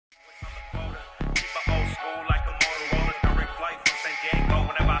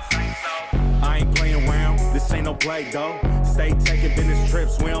no play though. Stay taking business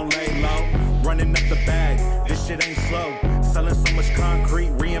trips, we don't lay low. Running up the bag, this shit ain't slow. Selling so much concrete,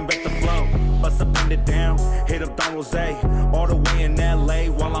 reinvent the flow. Bust up and it down, hit up Don Jose. All the way in LA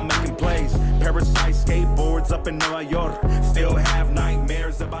while I'm making plays. Parasite skateboards up in New York. Still have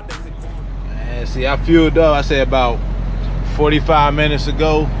nightmares about this. Man, see, I fueled up, I say about 45 minutes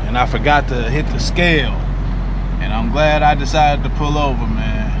ago, and I forgot to hit the scale. And I'm glad I decided to pull over,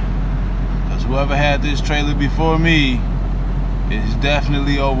 man. Because whoever had this trailer before me is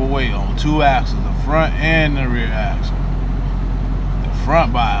definitely overweight on 2 axles, the front and the rear axle. The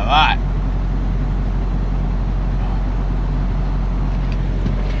front by a lot.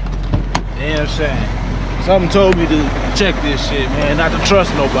 Damn shame. Something told me to check this shit, man, not to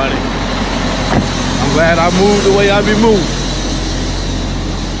trust nobody. I'm glad I moved the way I be moving.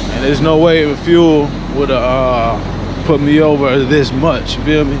 And there's no way the fuel would have put me over this much, you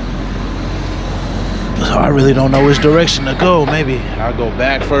feel me? So I really don't know which direction to go. Maybe I'll go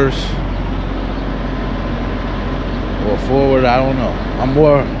back first or forward, I don't know.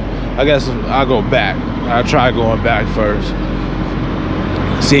 I guess I'll go back. I'll try going back first.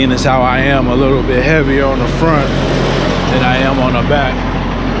 Seeing as how I am a little bit heavier on the front than I am on the back.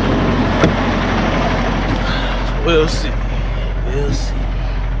 We'll see. We'll see.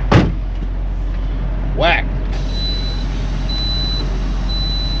 Whack.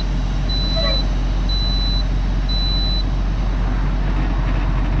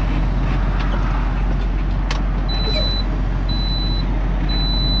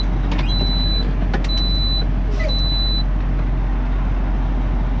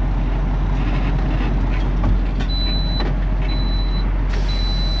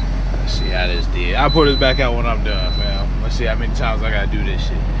 I'll put this back out when I'm done, fam. Let's see how many times I gotta do this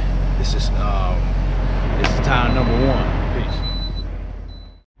shit. This is time number 1. Peace.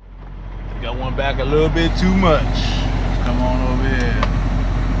 Got one back a little bit too much. Come on over here.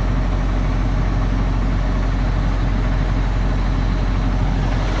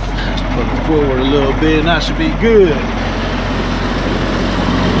 Let's put it forward a little bit and that should be good.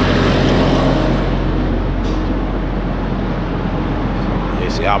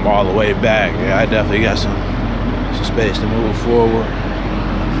 See, I'm all the way back. Yeah, I definitely got some space to move forward.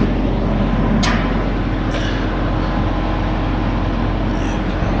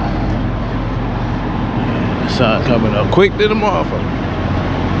 The sun coming up quick to the motherfucker.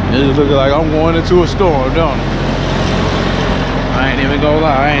 It just looking like I'm going into a storm, don't it? I ain't even gonna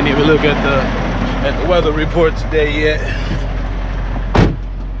lie. I ain't even look at the weather report today yet.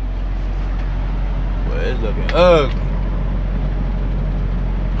 But it's looking ugly.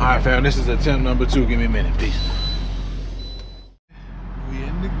 Alright, fam, this is attempt number 2. Give me a minute, peace. We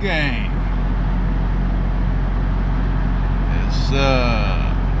in the game. It's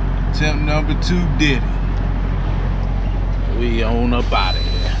attempt number 2 did it. We on up out of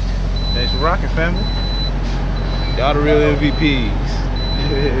here. Thanks for rocking, family. Y'all the real MVPs.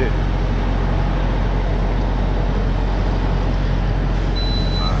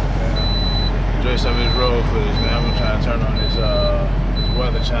 Alright, fam. Enjoy some of this road footage, man. I'm gonna try to turn on this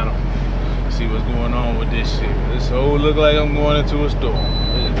weather channel, see what's going on with this shit. This whole look like I'm going into a storm.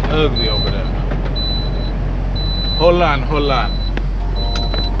 It's ugly over there. Hold on, hold on.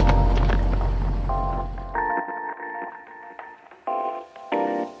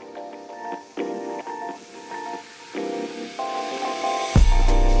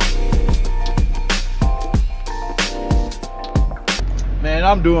 Man,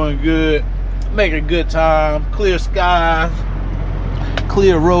 I'm doing good, making good time, clear skies.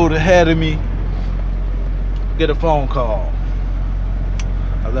 Clear road ahead of me. Get a phone call.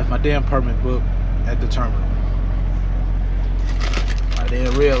 I left my damn permit book at the terminal. I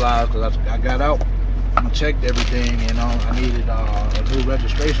didn't realize because I got out, I checked everything, you know. I needed a new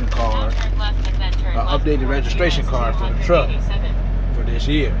registration card, an updated registration card for the truck for this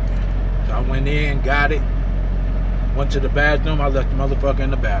year. So I went in, got it, went to the bathroom. I left the motherfucker in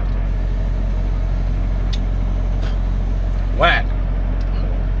the bathroom. Whack.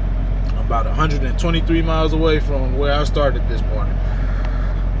 About 123 miles away from where I started this morning.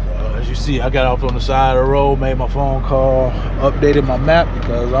 So as you see, I got off on the side of the road, made my phone call, updated my map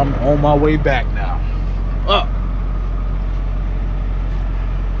because I'm on my way back now. Up.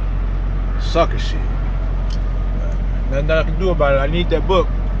 Sucker shit. Nothing I can do about it. I need that book.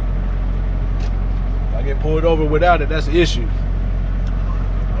 If I get pulled over without it, that's an issue.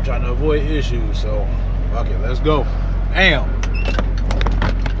 I'm trying to avoid issues, so okay, let's go. Damn.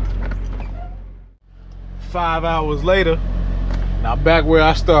 5 hours later, now back where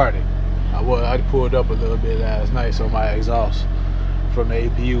I started. I pulled up a little bit last night, so my exhaust from the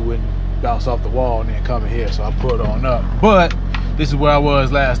APU bounce off the wall and then come in here. So I pulled on up. But this is where I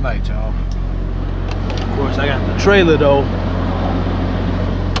was last night, y'all. Of course, I got the trailer though.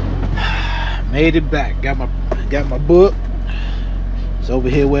 Made it back. Got my book. It's over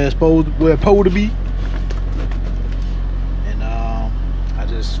here where it's supposed to be. And I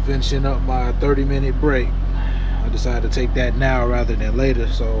just finishing up my 30-minute break. I decided to take that now rather than later,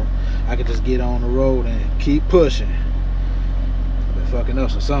 so I could just get on the road and keep pushing. I've been fucking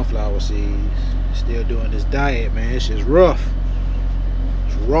up some sunflower seeds. Still doing this diet, man. It's just rough.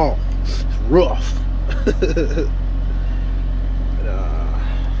 It's raw. It's rough. But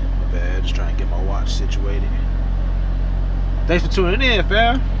my bad. Just trying to get my watch situated. Thanks for tuning in,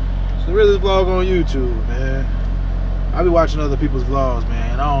 fam. It's the realest vlog on YouTube, man. I be watching other people's vlogs,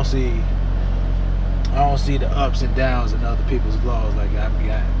 man. I don't see the ups and downs in other people's vlogs like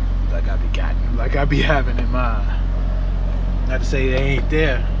I be having in mine. Not to say they ain't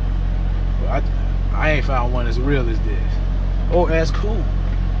there, but I ain't found one as real as this. Oh, that's cool.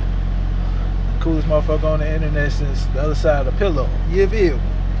 Coolest motherfucker on the internet since the other side of the pillow. You feel?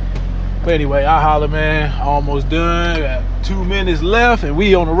 But anyway, I holler, man. Almost done. Got 2 minutes left, and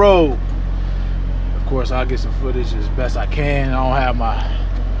we on the road. Of course, I'll get some footage as best I can. I don't have my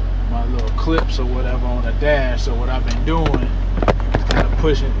little clips or whatever on the dash. So what I've been doing is kind of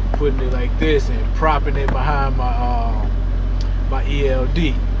putting it like this and propping it behind my my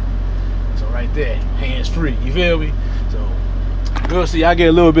ELD. So right there, hands free. You feel me? So we'll see. I get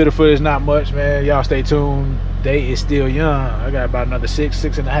a little bit of footage, not much, man. Y'all stay tuned. Day is still young. I got about another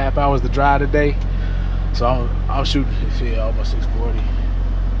 6.5 hours to drive today. So I'm shooting. See, almost 6:40.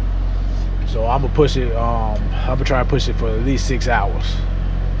 So I'm gonna push it. I'm gonna try to push it for at least 6 hours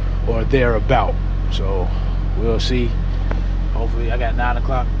or thereabout. So we'll see. Hopefully, I got 9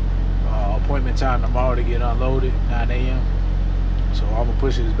 o'clock appointment time tomorrow to get unloaded, 9 a.m. So I'm gonna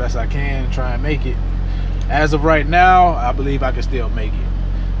push it as best I can, try and make it. As of right now, I believe I can still make it.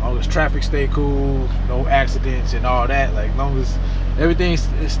 As long as traffic stay cool, no accidents and all that. Like, as long as everything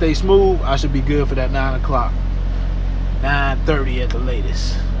stay smooth, I should be good for that 9 o'clock, 9:30 at the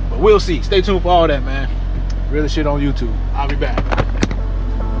latest. But we'll see. Stay tuned for all that, man. Real shit on YouTube. I'll be back.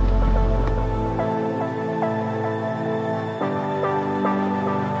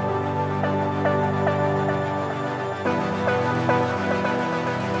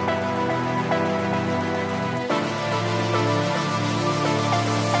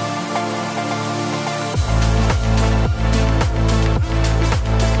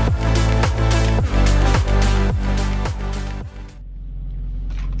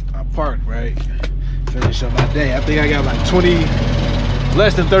 Parked, right? Finish up my day. I think I got like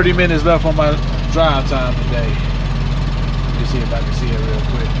less than 30 minutes left on my drive time today. Let me see if I can see it real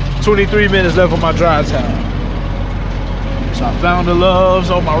quick. 23 minutes left on my drive time. So I found the loves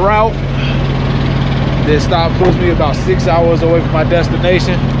on my route. This stop puts me about 6 hours away from my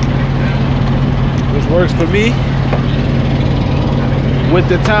destination, which works for me. With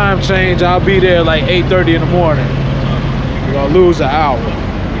the time change, I'll be there like 8:30 in the morning. We're gonna lose an hour.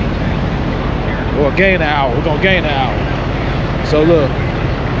 Or gain an hour. We're gonna gain an hour. So look,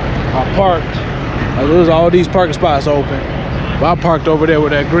 I parked. There's all these parking spots open, but I parked over there where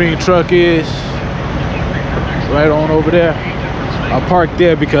that green truck is, right on over there. I parked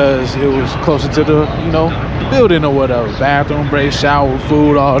there because it was closer to the, you know, building or whatever. Bathroom break, shower,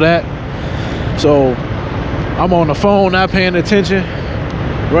 food, all that. So I'm on the phone, not paying attention,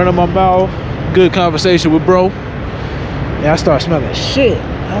 running my mouth, good conversation with bro. And I start smelling shit.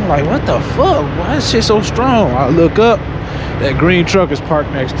 I'm like, what the fuck? Why is shit so strong? I look up, that green truck is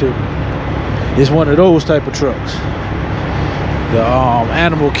parked next to me. It's one of those type of trucks. The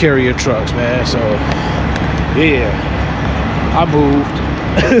animal carrier trucks, man. So yeah, I moved.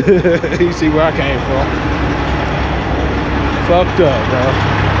 You see where I came from. Fucked up, bro.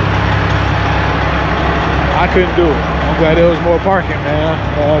 I couldn't do it. I'm glad there was more parking, man.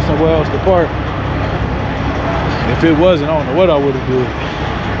 I had somewhere else to park. If it wasn't, I don't know what I would have done.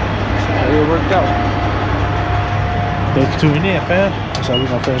 It worked out. Thanks for tuning in, fam. So we're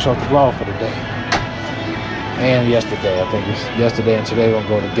gonna finish off the vlog for the day. And yesterday, I think it's yesterday and today gonna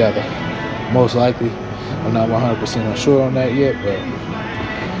go together. Most likely. I'm not 100% sure on that yet, but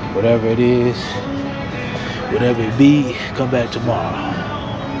whatever it is, whatever it be, come back tomorrow.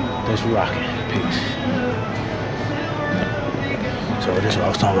 Thanks for rocking. Peace. So this is what I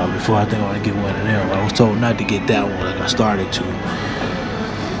was talking about before. I think I want to get one of them. I was told not to get that one like I started to.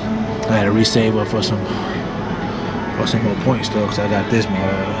 I had to resave up for some more points though, because I got this one.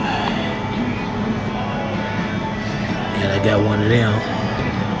 And I got one of them.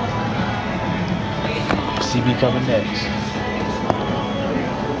 CB coming next.